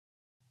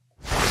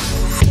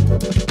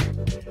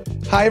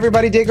Hi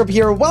everybody, Dacob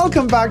here.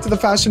 Welcome back to the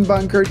Fashion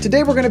Bunker.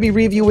 Today we're going to be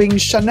reviewing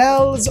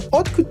Chanel's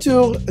Haute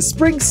Couture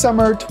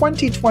Spring-Summer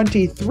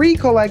 2023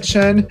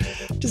 collection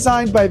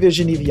designed by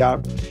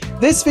Videezy.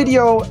 This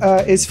video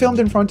is filmed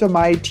in front of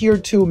my Tier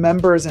 2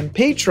 members and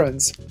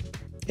patrons.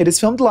 It is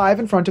filmed live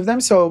in front of them,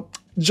 so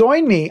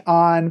join me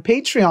on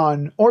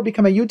Patreon or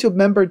become a YouTube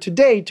member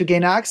today to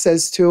gain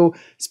access to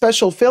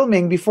special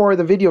filming before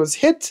the videos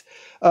hit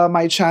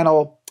my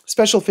channel.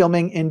 Special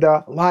filming in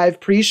the live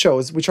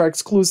pre-shows, which are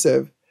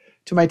exclusive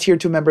to my Tier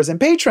 2 members and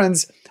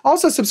patrons.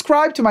 Also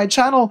subscribe to my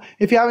channel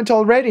if you haven't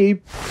already.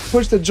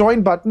 Push the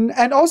join button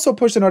and also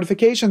push the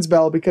notifications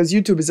bell because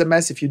YouTube is a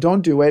mess if you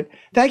don't do it.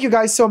 Thank you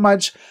guys so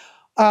much.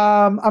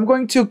 I'm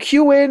going to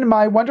cue in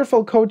my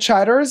wonderful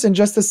co-chatters in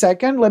just a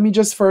second. Let me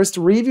just first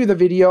review the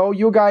video.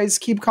 You guys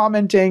keep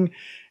commenting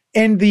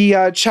in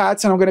the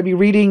chats and I'm going to be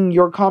reading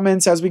your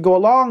comments as we go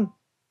along.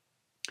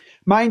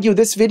 Mind you,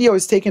 this video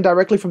is taken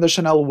directly from the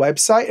Chanel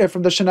website,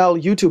 from the Chanel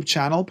YouTube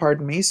channel,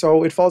 pardon me,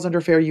 so it falls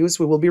under fair use.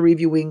 We will be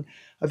reviewing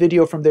a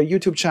video from their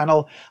YouTube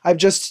channel. I've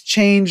just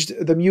changed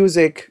the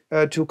music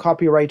to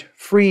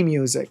copyright-free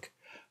music.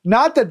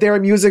 Not that their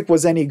music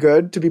was any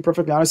good, to be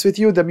perfectly honest with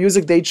you. The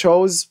music they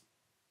chose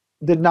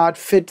did not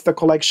fit the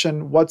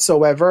collection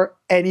whatsoever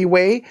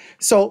anyway.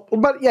 So,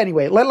 but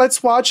anyway,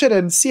 let's watch it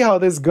and see how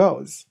this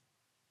goes.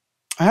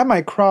 I have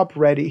my crop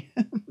ready.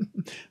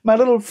 My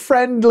little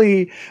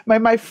friendly,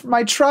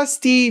 my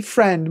trusty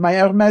friend, my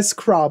Hermes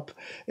crop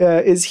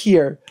is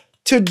here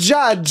to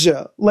judge.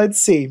 Let's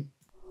see.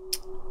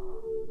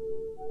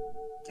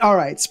 All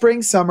right,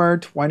 spring, summer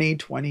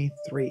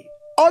 2023.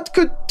 Haute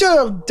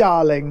couture,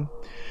 darling.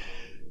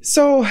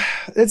 So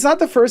it's not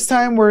the first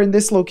time we're in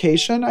this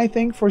location, I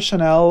think, for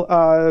Chanel.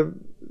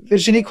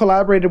 Virginie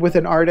collaborated with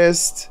an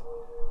artist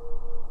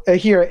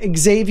here,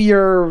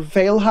 Xavier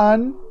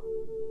Veilhan.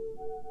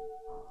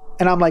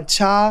 And I'm like,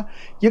 cha,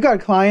 you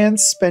got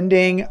clients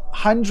spending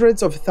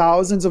hundreds of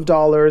thousands of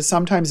dollars,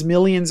 sometimes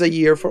millions a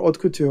year for haute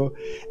couture,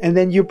 and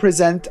then you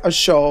present a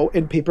show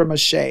in paper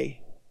mache.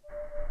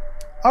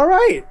 All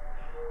right.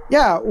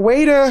 Yeah,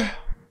 way to,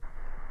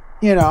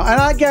 you know, and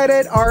I get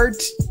it,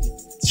 art,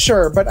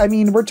 sure. But I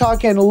mean, we're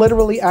talking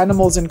literally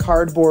animals in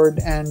cardboard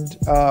and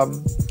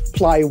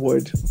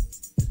plywood.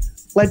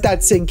 Let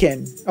that sink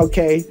in,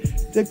 okay?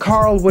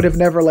 Carl would have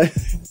never let...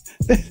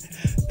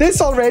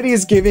 This already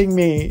is giving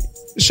me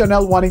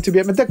Chanel wanting to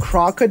be, but the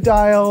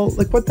crocodile,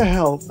 like what the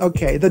hell?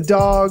 Okay, the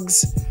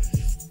dogs.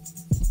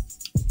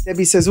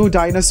 Debbie says, ooh,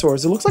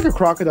 dinosaurs. It looks like a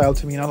crocodile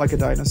to me, not like a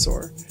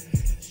dinosaur.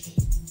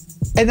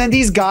 And then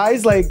these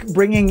guys like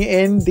bringing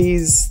in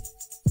these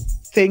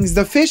things.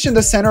 The fish in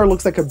the center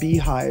looks like a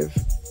beehive.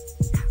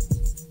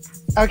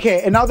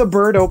 Okay, and now the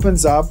bird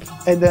opens up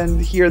and then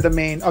here the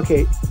main,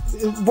 okay.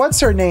 What's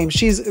her name?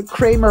 She's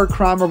Kramer,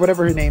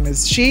 whatever her name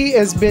is. She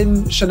has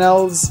been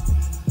Chanel's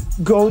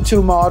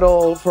go-to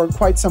model for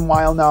quite some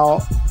while now.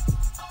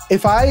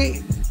 If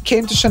I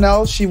came to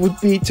Chanel, she would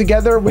be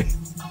together with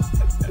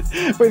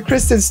with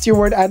Kristen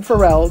Stewart and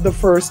Pharrell, the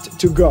first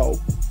to go.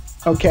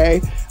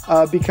 Okay,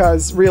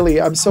 because really,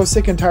 I'm so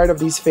sick and tired of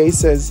these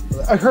faces.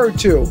 Her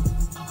too,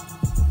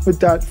 with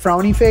that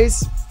frowny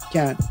face.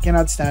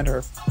 Cannot stand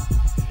her.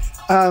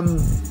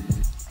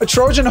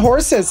 Trojan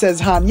horses, says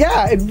Han.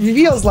 Yeah, it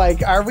feels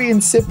like, are we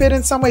insipid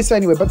in some way? So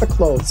anyway, but the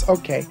clothes,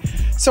 okay.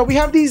 So we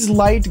have these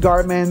light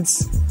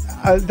garments.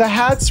 The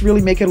hats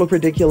really make it look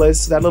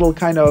ridiculous. That little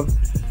kind of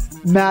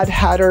Mad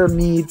Hatter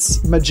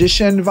meets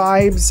magician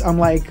vibes. I'm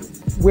like,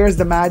 where's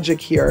the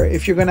magic here?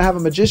 If you're gonna have a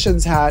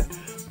magician's hat,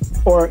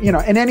 or, you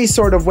know, in any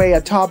sort of way,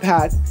 a top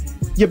hat,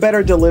 you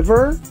better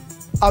deliver.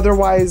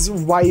 Otherwise,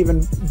 why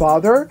even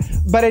bother?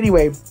 But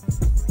anyway,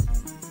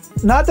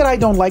 not that I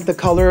don't like the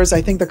colors.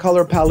 I think the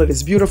color palette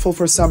is beautiful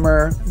for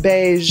summer.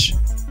 Beige,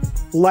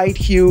 light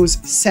hues,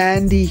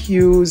 sandy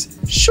hues.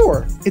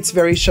 Sure, it's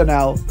very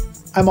Chanel.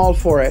 I'm all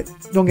for it.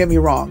 Don't get me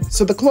wrong.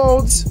 So the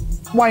clothes,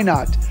 why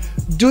not?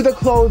 Do the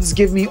clothes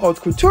give me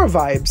haute couture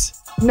vibes?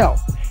 No.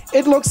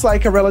 It looks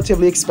like a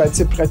relatively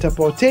expensive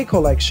pret-a-porter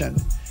collection.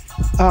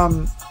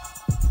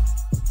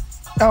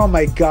 Oh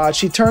my God,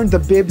 she turned the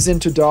bibs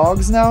into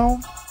dogs now?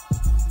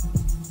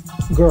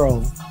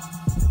 Girl.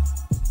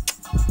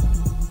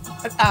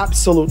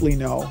 Absolutely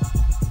no.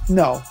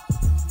 No.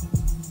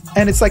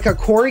 And it's like a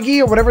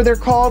corgi or whatever they're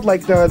called,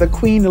 like the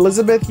Queen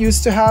Elizabeth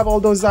used to have all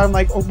those. I'm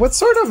like, oh, what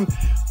sort of...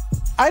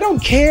 I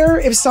don't care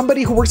if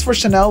somebody who works for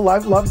Chanel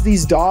loves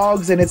these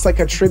dogs and it's like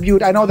a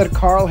tribute. I know that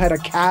Carl had a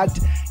cat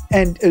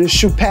and a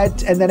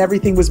Choupette and then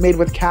everything was made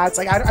with cats.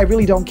 Like, I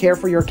really don't care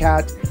for your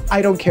cat.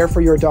 I don't care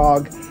for your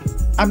dog.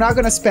 I'm not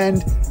going to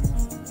spend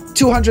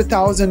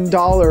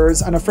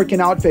 $200,000 on a freaking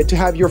outfit to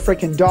have your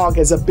freaking dog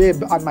as a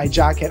bib on my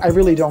jacket. I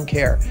really don't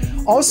care.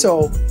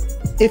 Also,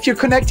 if you're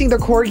connecting the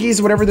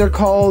corgis, whatever they're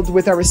called,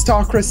 with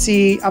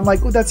aristocracy, I'm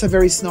like, oh, that's a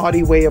very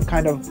snotty way of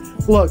kind of,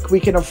 look, we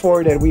can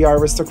afford it. We are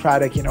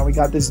aristocratic. You know, we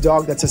got this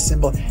dog that's a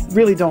symbol.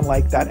 Really don't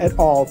like that at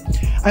all.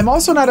 I'm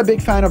also not a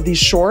big fan of these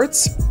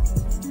shorts.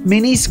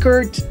 Mini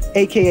skirt,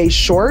 aka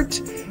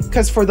short,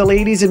 because for the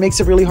ladies, it makes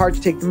it really hard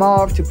to take them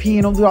off, to pee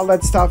and do all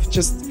that stuff.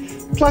 Just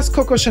Plus,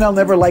 Coco Chanel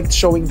never liked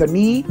showing the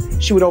knee.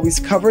 She would always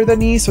cover the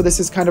knee, so this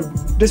is kind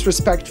of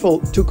disrespectful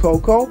to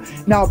Coco.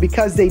 Now,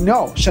 because they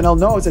know, Chanel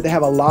knows that they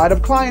have a lot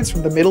of clients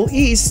from the Middle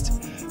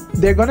East,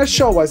 they're going to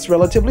show us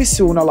relatively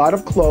soon a lot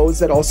of clothes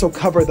that also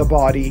cover the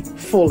body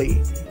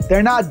fully.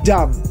 They're not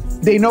dumb.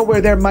 They know where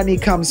their money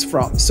comes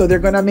from. So they're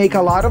going to make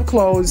a lot of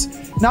clothes,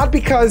 not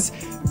because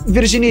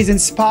Virginie is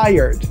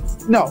inspired.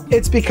 No,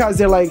 it's because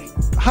they're like,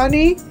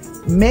 honey,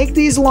 make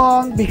these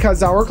long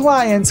because our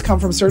clients come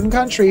from certain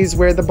countries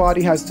where the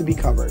body has to be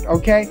covered,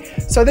 okay?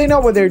 So they know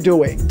what they're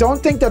doing.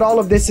 Don't think that all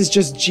of this is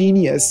just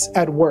genius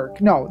at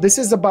work. No, this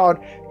is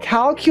about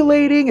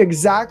calculating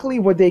exactly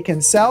what they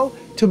can sell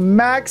to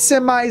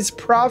maximize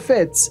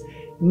profits,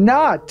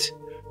 not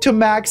to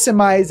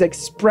maximize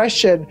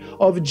expression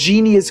of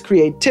genius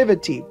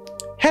creativity.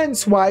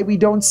 Hence why we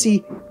don't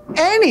see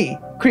any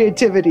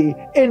creativity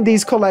in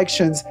these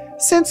collections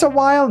since a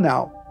while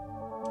now.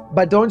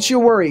 But don't you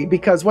worry,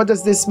 because what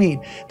does this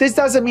mean? This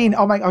doesn't mean,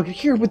 oh my God,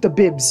 here with the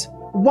bibs.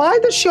 Why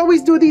does she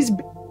always do these?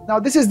 Now,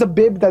 this is the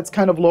bib that's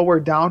kind of lower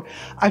down.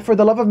 For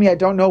the love of me, I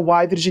don't know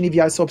why Virginie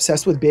Viard is so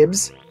obsessed with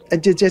bibs.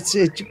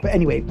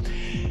 Anyway,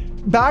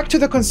 back to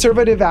the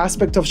conservative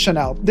aspect of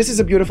Chanel. This is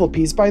a beautiful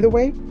piece, by the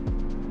way.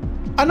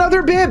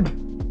 Another bib.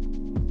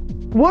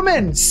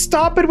 Woman,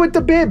 stop it with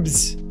the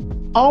bibs.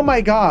 Oh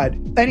my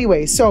God.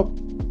 Anyway, so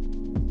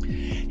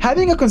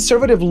having a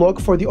conservative look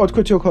for the Haute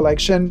Couture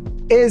collection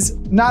is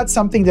not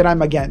something that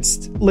I'm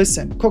against.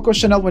 Listen, Coco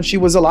Chanel, when she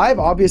was alive,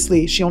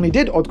 obviously she only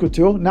did Haute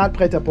Couture, not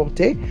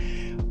Prêt-à-Porter.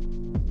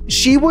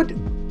 She would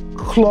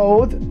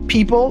clothe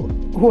people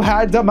who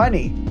had the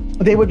money.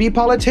 They would be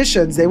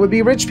politicians, they would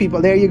be rich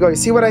people. There you go. You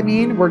see what I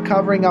mean? We're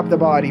covering up the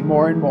body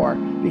more and more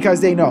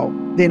because they know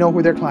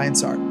who their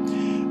clients are.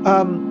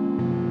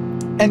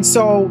 And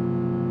so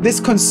this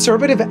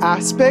conservative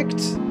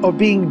aspect of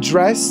being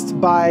dressed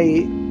by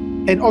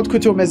an haute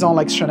couture maison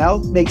like Chanel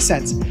makes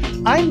sense.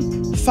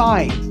 I'm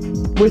fine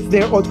with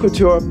their haute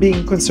couture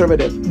being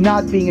conservative,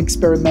 not being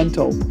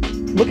experimental.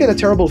 Look at the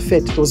terrible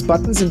fit. Those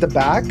buttons in the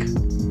back,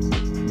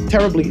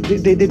 terribly.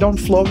 They don't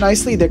flow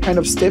nicely. They're kind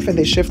of stiff and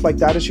they shift like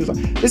that as she was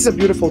on. This is a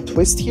beautiful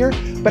twist here.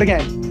 But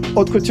again,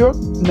 haute couture,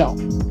 no.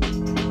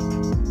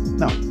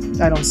 No,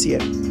 I don't see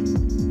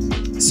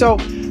it. So,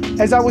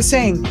 as I was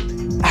saying,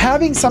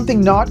 having something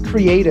not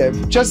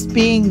creative, just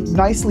being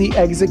nicely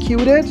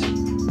executed,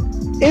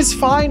 is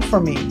fine for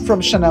me from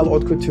Chanel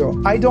Haute Couture.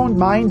 I don't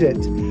mind it.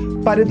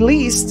 But at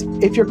least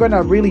if you're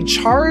gonna really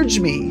charge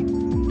me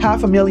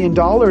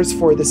 $500,000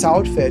 for this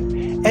outfit,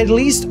 at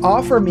least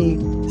offer me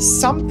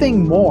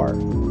something more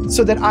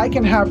so that I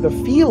can have the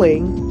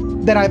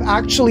feeling that I've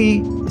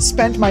actually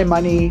spent my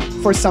money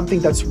for something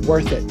that's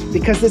worth it.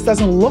 Because this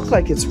doesn't look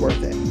like it's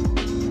worth it.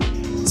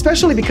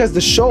 Especially because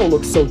the show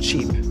looks so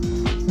cheap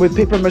with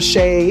paper mache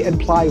and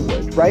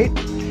plywood, right?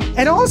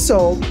 And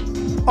also,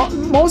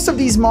 most of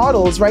these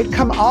models, right,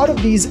 come out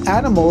of these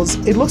animals.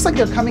 It looks like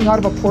they're coming out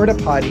of a porta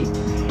potty.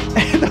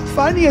 And the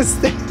funniest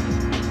thing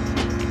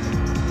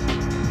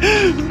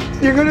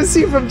you're gonna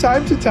see from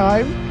time to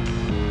time,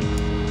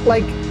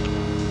 like,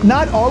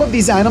 not all of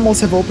these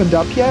animals have opened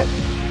up yet.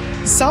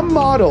 Some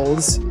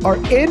models are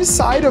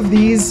inside of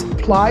these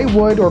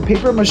plywood or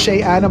paper mache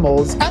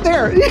animals. And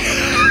there,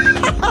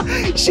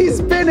 she's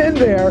been in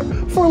there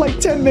for like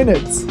 10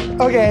 minutes.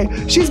 Okay,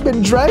 she's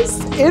been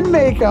dressed in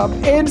makeup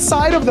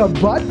inside of the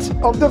butt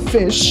of the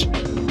fish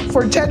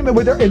for 10 minutes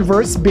with her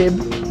inverse bib.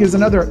 Here's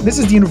another, this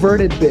is the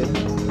inverted bib.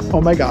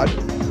 Oh my God.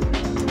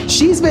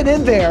 She's been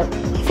in there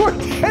for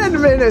 10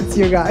 minutes,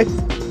 you guys.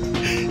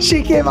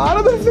 She came out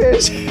of the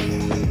fish.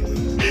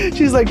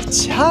 She's like,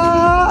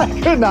 cha,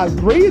 I could not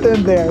breathe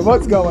in there.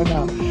 What's going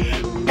on?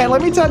 And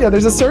let me tell you,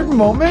 there's a certain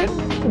moment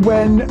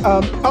when,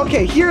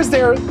 okay, here's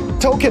their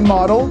token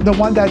model, the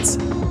one that's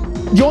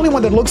the only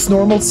one that looks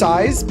normal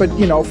size, but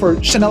you know,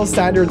 for Chanel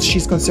standards,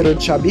 she's considered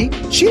chubby.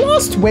 She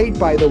lost weight,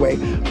 by the way.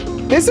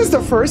 This is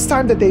the first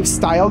time that they've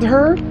styled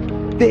her.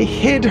 They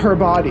hid her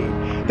body.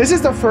 This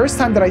is the first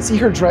time that I see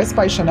her dressed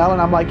by Chanel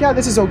and I'm like, yeah,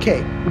 this is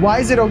okay. Why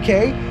is it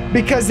okay?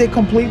 Because they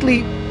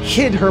completely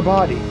hid her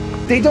body.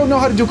 They don't know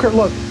how to do curl.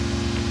 Look,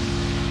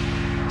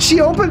 she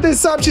opened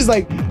this up. She's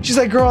like,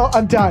 girl,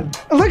 I'm done.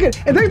 And look at,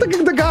 and there's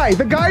the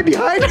guy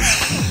behind her.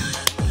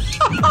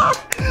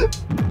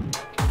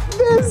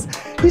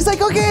 He's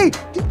like, okay,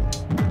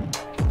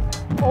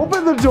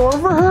 open the door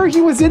for her.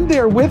 He was in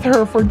there with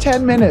her for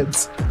 10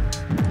 minutes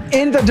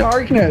in the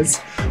darkness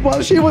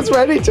while she was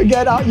ready to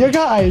get out. You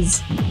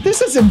guys,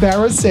 this is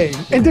embarrassing.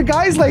 And the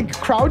guy's like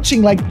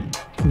crouching like,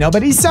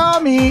 nobody saw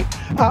me.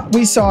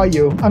 We saw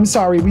you. I'm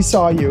sorry, we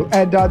saw you.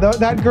 And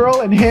that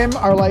girl and him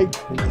are like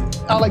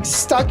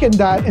stuck in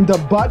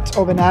the butt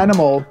of an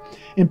animal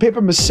in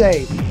paper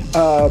mache.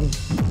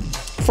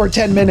 For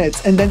 10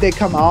 minutes and then they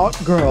come out.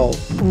 Girl,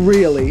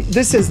 really,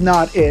 this is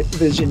not it,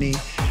 Virginie.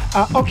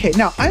 Okay,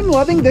 now I'm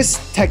loving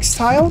this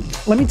textile.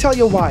 Let me tell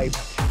you why.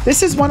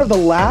 This is one of the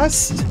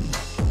last,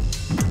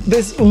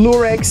 this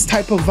lurex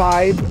type of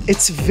vibe.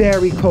 It's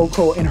very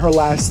Coco in her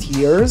last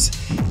years.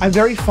 I'm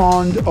very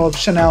fond of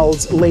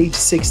Chanel's late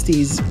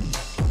 60s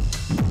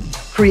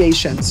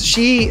creations.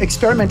 She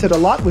experimented a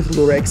lot with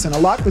lurex and a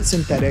lot with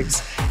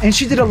synthetics, and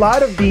she did a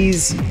lot of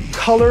these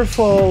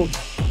colorful,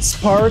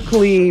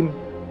 sparkly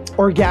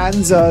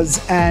organzas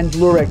and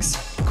lurex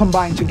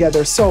combined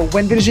together. So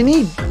when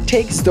Virginie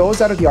takes those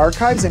out of the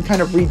archives and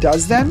kind of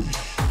redoes them,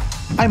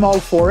 I'm all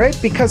for it,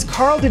 because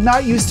Carl did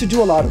not used to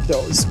do a lot of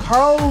those.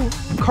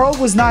 Carl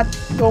was not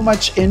so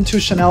much into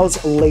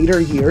Chanel's later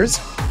years.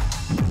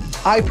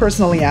 I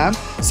personally am.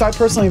 So I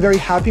personally am very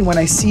happy when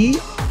I see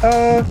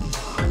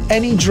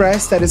any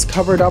dress that is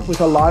covered up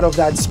with a lot of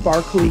that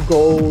sparkly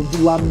gold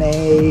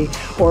lame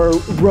or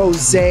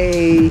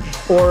rosé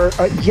or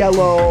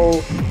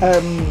yellow,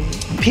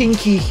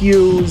 pinky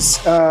hues,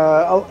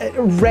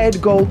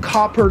 red gold,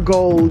 copper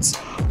golds,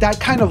 that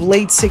kind of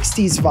late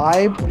 60s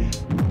vibe.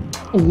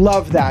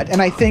 Love that.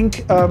 And I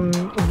think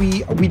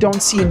we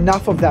don't see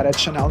enough of that at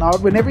Chanel. Now,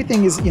 when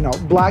everything is, you know,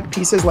 black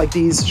pieces like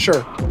these,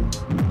 sure,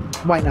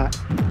 why not?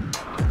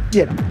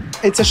 You know,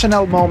 it's a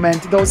Chanel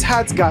moment. Those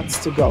hats got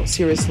to go,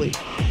 seriously.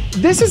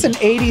 This is an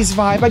 80s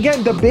vibe.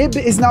 Again, the bib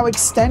is now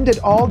extended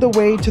all the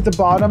way to the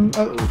bottom,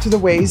 to the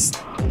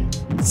waist.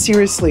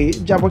 Seriously,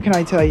 what can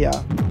I tell you?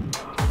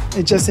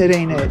 It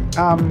ain't it.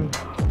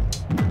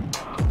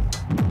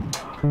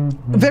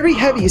 Very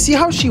heavy. You see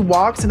how she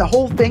walks and the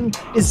whole thing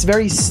is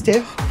very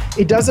stiff?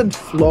 It doesn't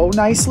flow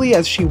nicely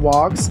as she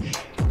walks.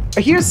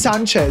 Here's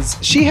Sanchez.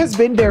 She has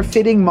been their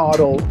fitting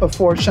model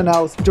for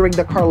Chanel during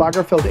the Karl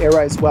Lagerfeld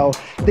era as well.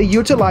 They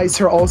utilize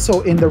her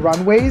also in the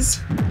runways.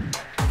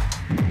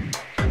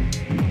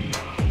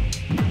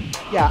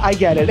 Yeah, I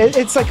get it.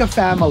 It's like a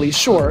family,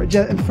 sure.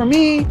 For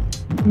me,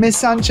 Miss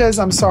Sanchez,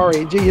 I'm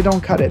sorry, you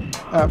don't cut it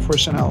for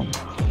Chanel.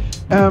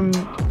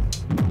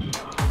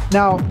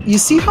 Now, you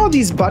see how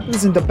these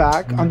buttons in the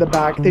back, on the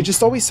back, they're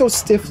just always so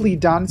stiffly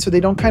done, so they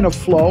don't kind of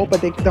flow,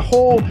 but the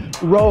whole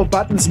row of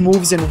buttons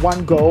moves in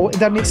one go.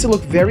 That makes it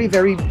look very,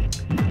 very,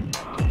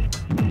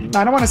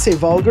 I don't want to say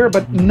vulgar,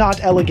 but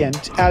not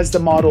elegant as the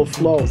model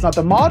flows. Now,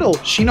 the model,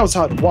 she knows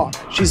how to walk.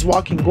 She's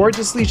walking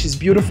gorgeously, she's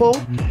beautiful.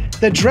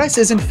 The dress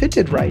isn't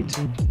fitted right.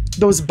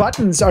 Those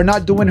buttons are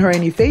not doing her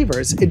any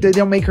favors. They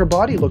don't make her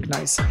body look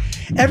nice.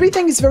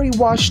 Everything is very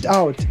washed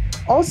out.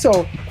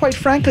 Also, quite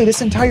frankly,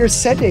 this entire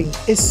setting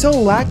is so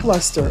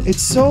lackluster.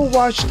 It's so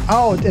washed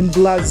out and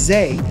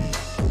blasé.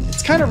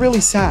 It's kind of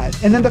really sad.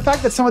 And then the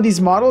fact that some of these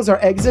models are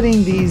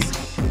exiting these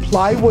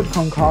plywood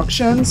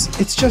concoctions,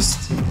 it's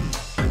just...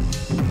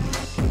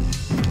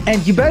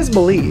 And you best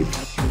believe,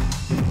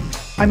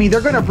 I mean,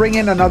 they're going to bring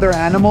in another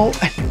animal.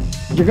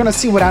 You're going to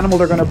see what animal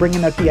they're going to bring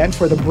in at the end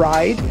for the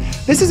bride.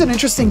 This is an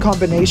interesting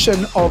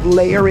combination of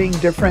layering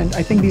different,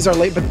 I think these are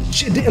late, but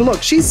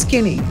look, she's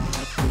skinny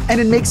and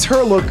it makes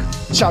her look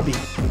chubby.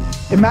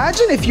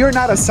 Imagine if you're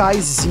not a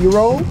size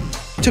 0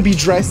 to be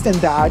dressed in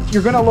that,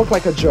 you're going to look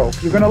like a joke.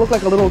 You're going to look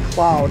like a little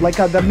cloud, like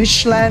the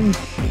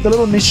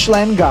little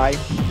Michelin guy.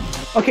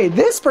 Okay,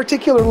 this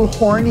particular little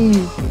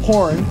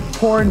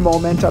horn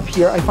moment up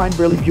here, I find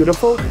really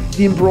beautiful.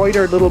 The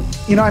embroidered little,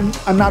 you know,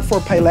 I'm not for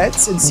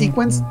paillettes and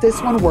sequins.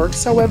 This one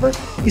works, however.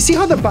 You see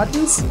how the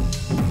buttons,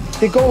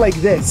 they go like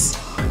this.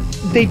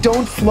 They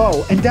don't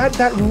flow, and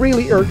that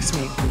really irks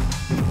me.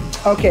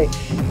 Okay,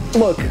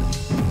 look,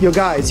 you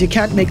guys, you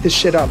can't make this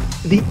shit up.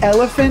 The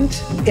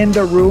elephant in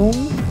the room,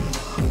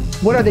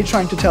 what are they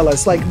trying to tell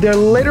us? Like, they're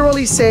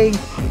literally saying,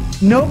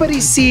 nobody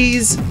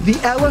sees the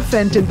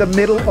elephant in the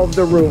middle of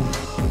the room.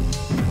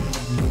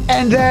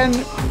 And then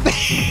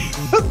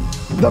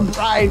the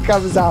bride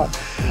comes out.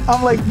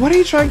 I'm like, what are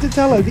you trying to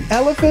tell her? The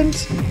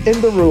elephant in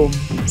the room.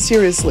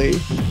 Seriously.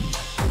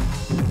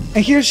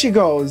 And here she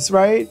goes,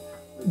 right?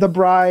 The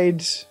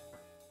bride,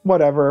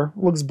 whatever,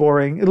 looks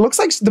boring. It looks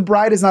like the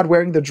bride is not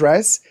wearing the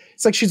dress.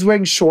 It's like she's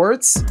wearing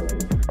shorts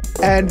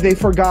and they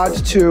forgot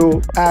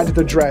to add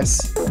the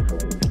dress.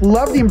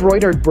 Love the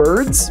embroidered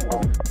birds.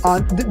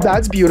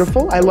 That's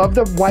beautiful. I love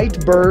the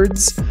white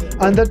birds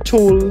on the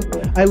tulle.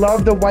 I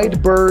love the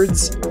white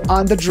birds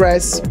on the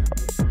dress.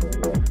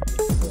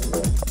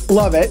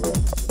 Love it.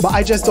 But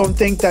I just don't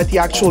think that the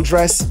actual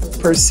dress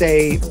per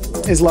se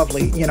is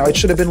lovely. You know, it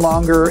should have been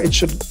longer. It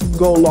should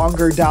go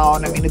longer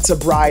down. I mean, it's a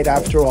bride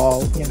after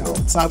all. You know,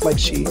 it's not like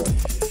she...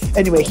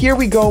 Anyway, here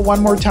we go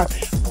one more time.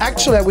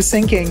 Actually, I was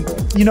thinking,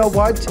 you know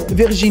what?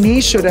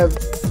 Virginie should have...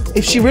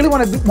 If she really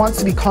wants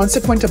to be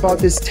consequent about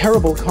this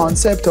terrible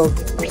concept of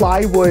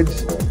plywood,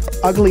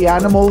 ugly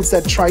animals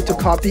that try to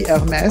copy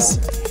Hermes,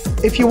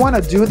 if you want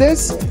to do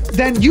this,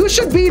 then you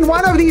should be in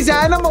one of these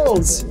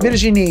animals,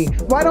 Virginie.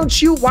 Why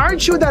aren't you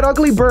that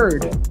ugly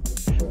bird?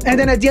 And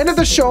then at the end of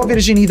the show,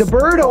 Virginie, the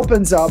bird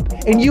opens up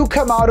and you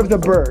come out of the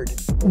bird.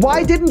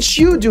 Why didn't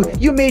you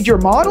you made your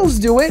models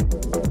do it.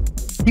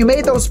 You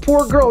made those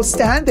poor girls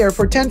stand there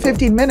for 10,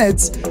 15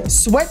 minutes,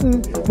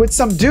 sweating with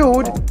some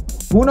dude,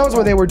 who knows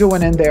what they were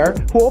doing in there,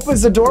 who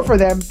opens the door for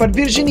them. But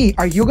Virginie,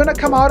 are you gonna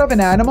come out of an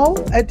animal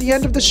at the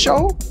end of the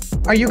show?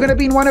 Are you gonna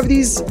be in one of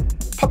these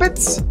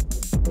puppets?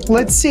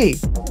 Let's see.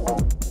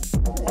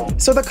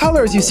 So the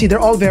colors, you see, they're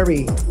all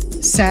very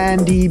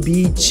sandy,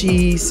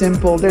 beachy,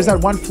 simple. There's that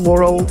one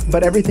floral,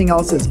 but everything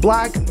else is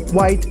black,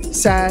 white,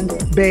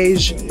 sand,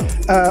 beige.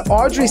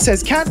 Audrey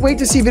says, can't wait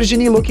to see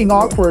Virginie looking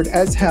awkward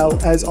as hell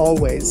as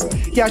always.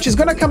 Yeah, she's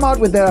gonna come out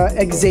with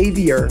the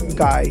Xavier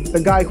guy,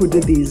 the guy who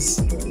did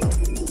these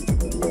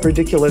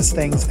ridiculous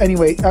things.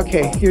 Anyway,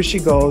 okay, here she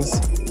goes.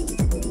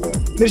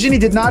 Virginie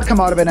did not come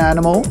out of an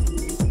animal.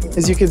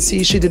 As you can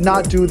see, she did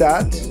not do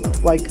that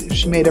like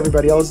she made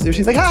everybody else do.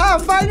 She's like,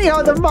 funny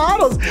how the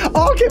models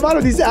all came out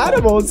of these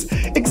animals.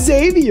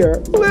 Xavier,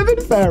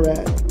 living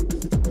ferret.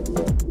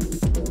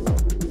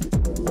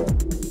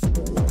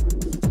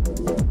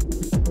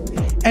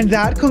 And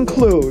that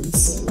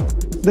concludes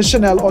the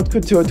Chanel Haute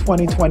Couture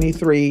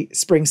 2023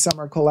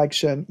 Spring-Summer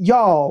collection.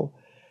 Y'all,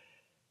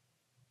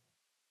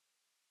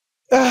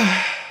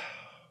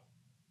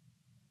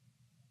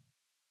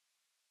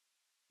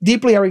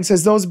 Deeply Airing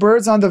says, those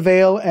birds on the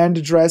veil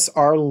and dress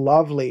are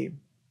lovely.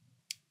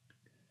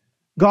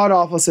 God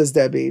awful, says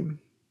Debbie.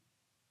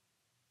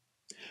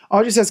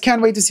 Audrey says,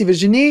 can't wait to see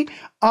Virginie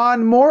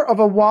on more of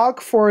a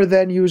walk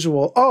than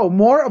usual. Oh,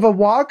 more of a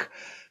walk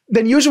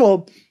than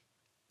usual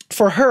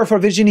for her, for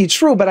Virginie,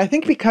 true. But I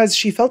think because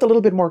she felt a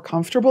little bit more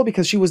comfortable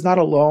because she was not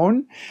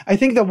alone. I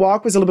think the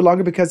walk was a little bit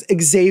longer because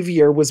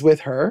Xavier was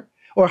with her.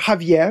 Or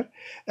Javier.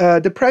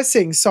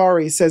 Depressing,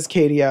 sorry, says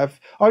Katie F.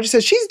 Audrey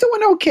says, she's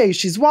doing okay.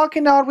 She's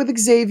walking out with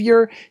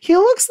Xavier. He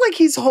looks like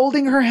he's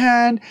holding her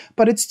hand,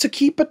 but it's to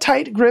keep a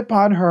tight grip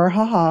on her.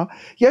 Haha.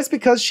 Yes,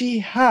 because she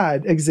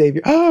had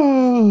Xavier.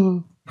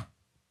 Oh.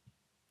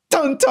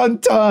 Dun, dun,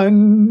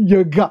 dun.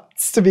 You got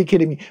to be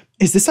kidding me.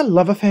 Is this a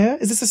love affair?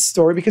 Is this a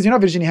story? Because you know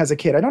Virginie has a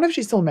kid. I don't know if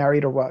she's still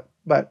married or what,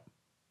 but.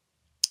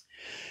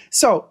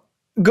 So,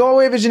 go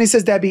away, Virginie,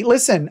 says Debbie.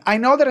 Listen, I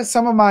know that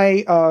some of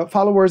my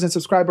followers and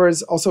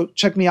subscribers also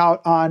check me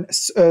out on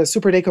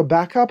superdacob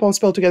Backup, all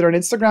spelled together on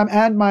Instagram,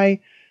 and my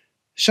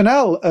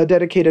Chanel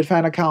dedicated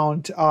fan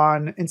account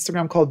on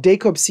Instagram called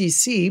Dacob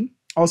CC,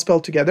 all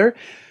spelled together.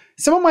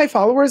 Some of my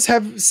followers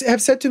have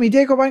said to me,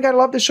 Dacob, I gotta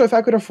love the show. If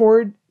I could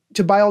afford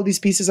to buy all these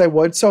pieces, I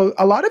would. So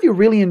a lot of you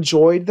really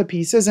enjoyed the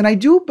pieces, and I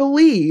do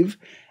believe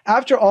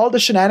after all the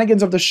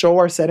shenanigans of the show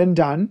are said and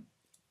done,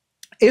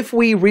 if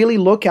we really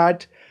look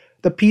at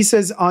the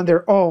pieces on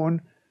their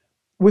own,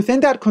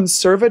 within that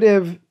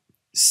conservative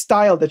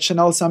style that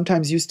Chanel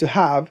sometimes used to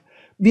have,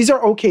 these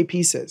are okay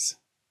pieces.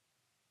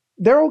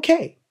 They're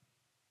okay.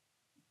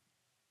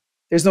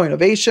 There's no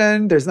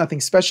innovation. There's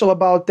nothing special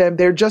about them.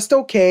 They're just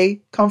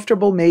okay,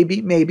 comfortable,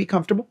 maybe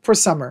comfortable for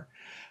summer.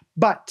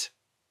 But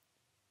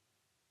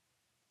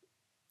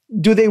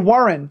do they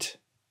warrant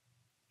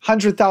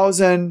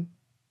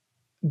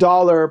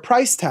 $100,000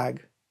 price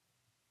tag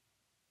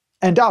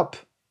and up?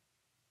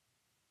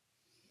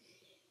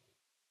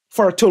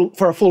 For a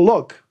full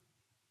look?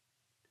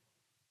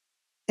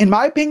 In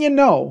my opinion,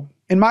 no.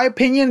 In my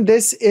opinion,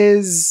 this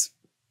is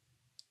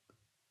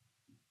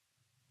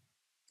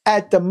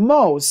at the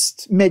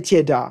most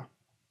métier d'art.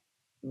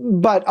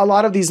 But a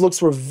lot of these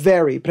looks were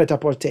very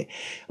prêt-à-porter.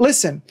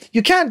 Listen,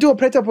 you can't do a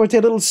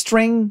prêt-à-porter little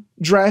string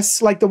dress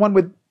like the one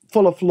with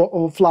full of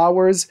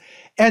flowers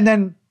and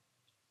then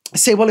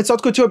say, well, it's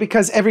haute couture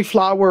because every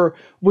flower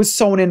was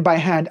sewn in by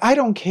hand. I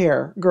don't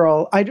care,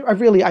 girl. I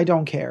really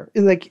don't care.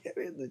 Like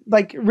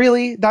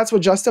really, that's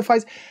what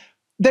justifies.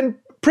 Then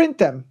print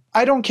them.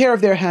 I don't care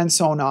if they're hand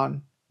sewn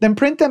on. Then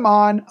print them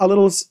on a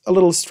little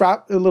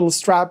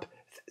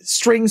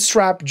string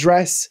strap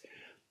dress,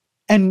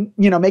 and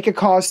make it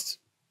cost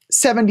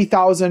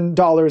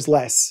 $70,000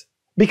 less,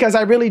 because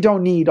I really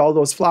don't need all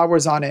those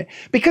flowers on it,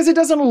 because it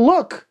doesn't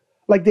look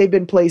like they've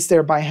been placed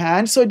there by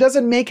hand, so it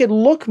doesn't make it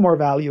look more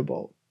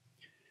valuable.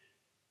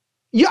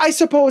 Yeah, I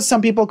suppose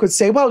some people could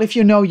say, well, if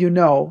you know, you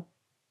know.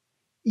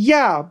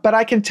 Yeah, but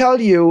I can tell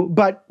you,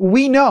 but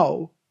we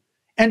know.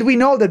 And we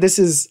know that this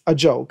is a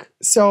joke.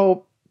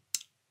 So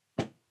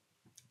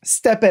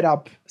step it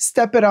up.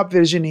 Step it up,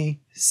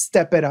 Virginie.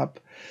 Step it up.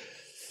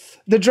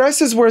 The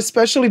dresses were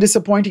especially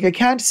disappointing. I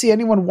can't see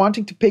anyone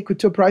wanting to pay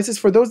couture prices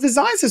for those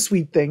designs of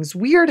Sweet Things.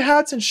 Weird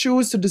hats and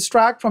shoes to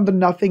distract from the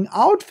nothing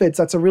outfits.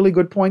 That's a really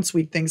good point,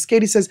 Sweet Things.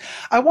 Katie says,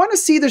 I want to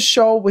see the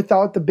show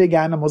without the big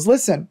animals.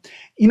 Listen,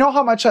 you know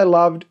how much I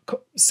loved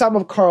some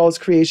of Carl's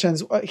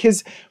creations.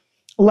 His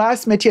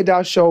last Métier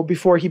d'Art show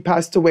before he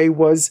passed away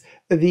was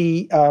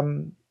the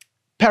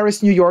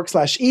Paris, New York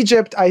 /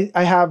 Egypt. I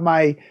have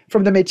my,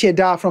 from the Métier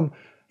d'Art from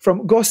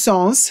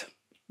Gossens.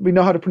 We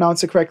know how to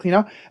pronounce it correctly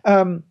now.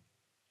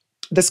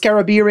 The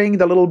scarab earring,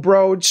 the little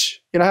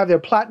brooch, I have their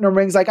platinum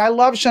rings. Like, I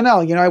love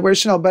Chanel, I wear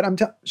Chanel, but I'm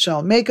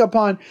Chanel makeup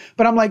on,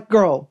 but I'm like,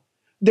 girl,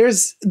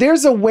 there's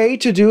a way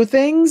to do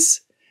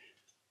things.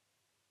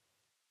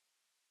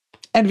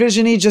 And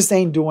Virginie just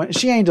ain't doing,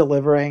 she ain't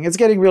delivering. It's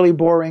getting really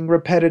boring,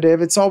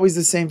 repetitive. It's always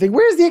the same thing.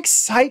 Where's the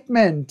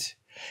excitement?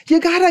 You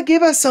gotta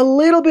give us a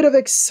little bit of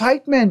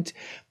excitement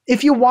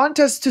if you want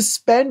us to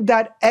spend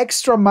that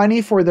extra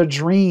money for the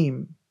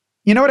dream.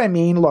 You know what I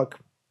mean? Look.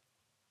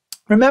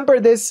 Remember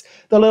this,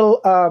 the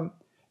little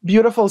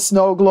beautiful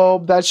snow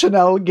globe that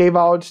Chanel gave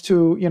out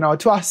to,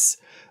 to us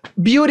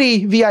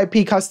beauty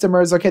VIP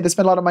customers. Okay, they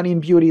spend a lot of money in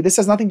beauty. This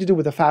has nothing to do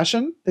with the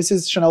fashion. This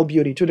is Chanel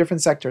Beauty, two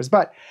different sectors.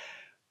 But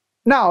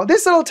now,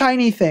 this little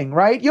tiny thing,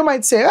 right? You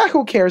might say,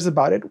 who cares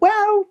about it?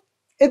 Well,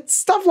 it's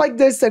stuff like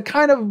this that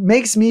kind of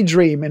makes me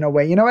dream in a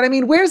way. You know what I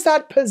mean? Where's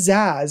that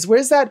pizzazz?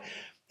 Where's that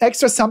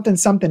extra something,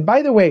 something?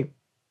 By the way,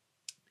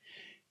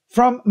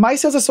 from my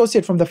sales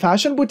associate from the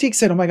fashion boutique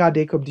said, oh my God,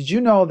 Dacob, did you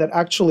know that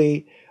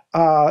actually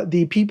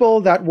the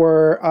people that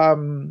were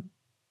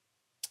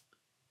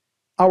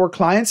our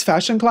clients,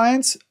 fashion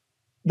clients,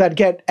 that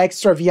get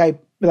extra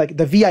VIP, like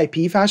the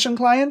VIP fashion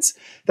clients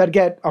that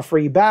get a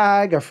free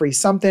bag, a free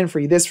something,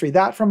 free this, free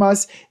that from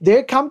us,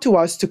 they come to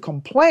us to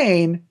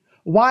complain,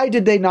 why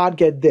did they not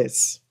get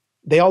this?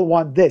 They all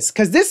want this,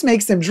 because this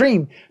makes them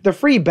dream. The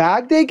free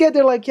bag they get,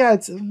 they're like, yeah,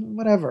 it's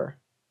whatever.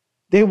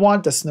 They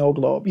want the snow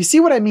globe. You see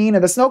what I mean?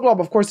 And the snow globe,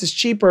 of course, is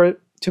cheaper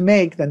to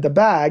make than the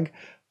bag.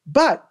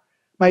 But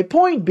my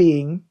point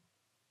being,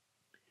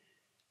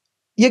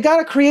 you got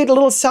to create a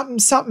little something,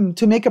 something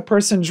to make a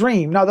person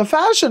dream. Now, the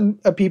fashion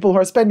people who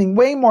are spending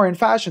way more in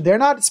fashion, they're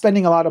not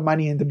spending a lot of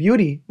money in the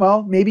beauty.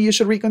 Well, maybe you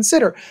should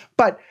reconsider.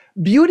 But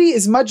beauty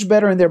is much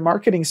better in their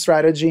marketing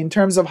strategy in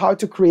terms of how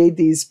to create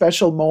these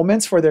special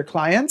moments for their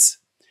clients,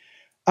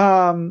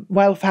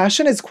 while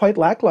fashion is quite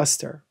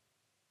lackluster,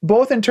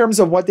 both in terms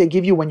of what they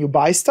give you when you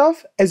buy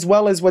stuff, as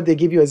well as what they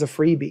give you as a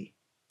freebie.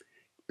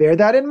 Bear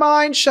that in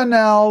mind,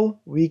 Chanel.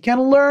 We can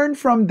learn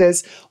from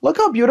this. Look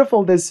how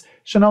beautiful this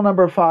Chanel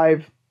No.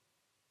 5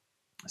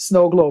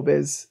 snow globe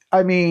is.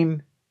 I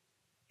mean,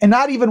 and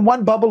not even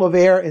one bubble of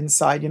air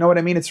inside. You know what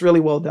I mean? It's really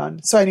well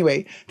done. So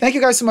anyway, thank you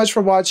guys so much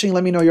for watching.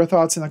 Let me know your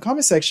thoughts in the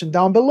comment section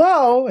down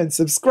below and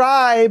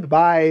subscribe.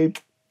 Bye.